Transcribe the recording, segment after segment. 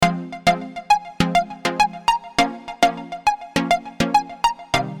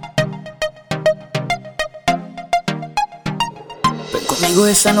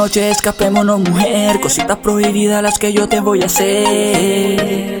Conmigo esta noche escapémonos, mujer. Cositas prohibidas las que yo te voy a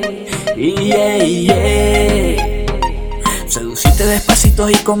hacer. Seducirte despacito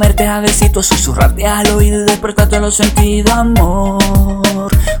y comerte a besitos, susurrarte al oído y despertarte a los sentidos,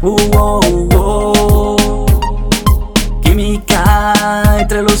 amor. Química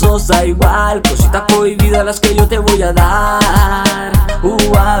entre los dos da igual. Cositas prohibidas las que yo te voy a dar.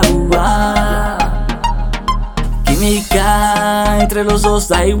 Química entre los dos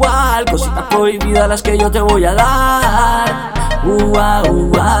da igual. Cositas prohibidas las que yo te voy a dar.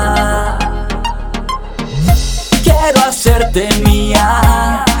 Quiero hacerte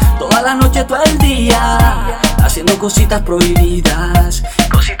mía toda la noche, todo el día, haciendo cositas prohibidas.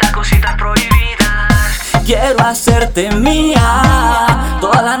 Cositas prohibidas. Quiero hacerte mía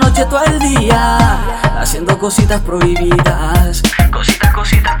toda la noche, todo el día, haciendo cositas prohibidas. Cositas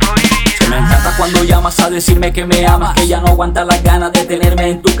prohibidas. Me encanta cuando llamas a decirme que me amas, que ya no aguantas las ganas de tenerme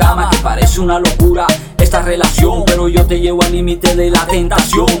en tu cama, que parece una locura esta relación, pero yo te llevo al límite de la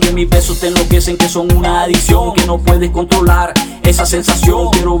tentación, que mis besos te enloquecen, que son una adicción, que no puedes controlar esa sensación.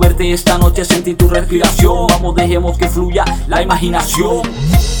 Quiero verte esta noche, sentir tu respiración, vamos, dejemos que fluya la imaginación.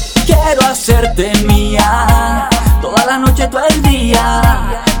 Quiero hacerte mía toda la noche, todo el día,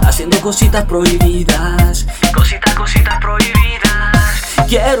 haciendo cositas prohibidas. Cositas prohibidas.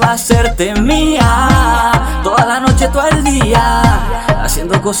 Quiero hacerte mía toda la noche, todo el día,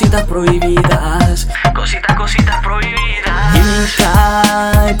 haciendo cositas prohibidas. Cositas prohibidas.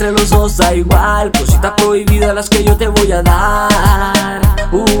 Química entre los dos da igual. Cositas prohibidas las que yo te voy a dar.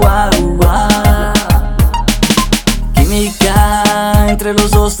 Química entre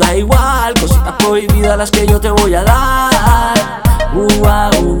los dos da igual. Cositas prohibidas las que yo te voy a dar.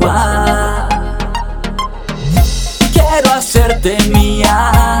 Quiero hacerte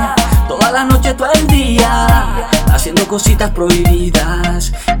mía toda la noche, todo el día, haciendo cositas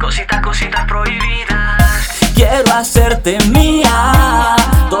prohibidas. Cositas prohibidas. Quiero hacerte mía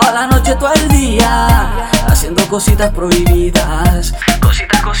toda la noche, todo el día, haciendo cositas prohibidas.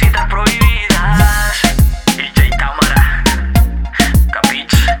 Cositas prohibidas. DJ Tamara,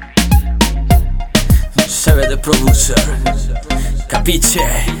 capiche. Se ve de producer, capiche.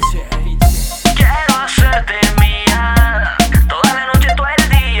 Quiero hacerte mía toda la noche, todo el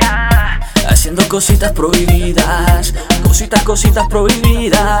día, haciendo cositas prohibidas. Cositas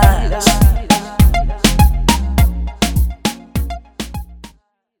prohibidas.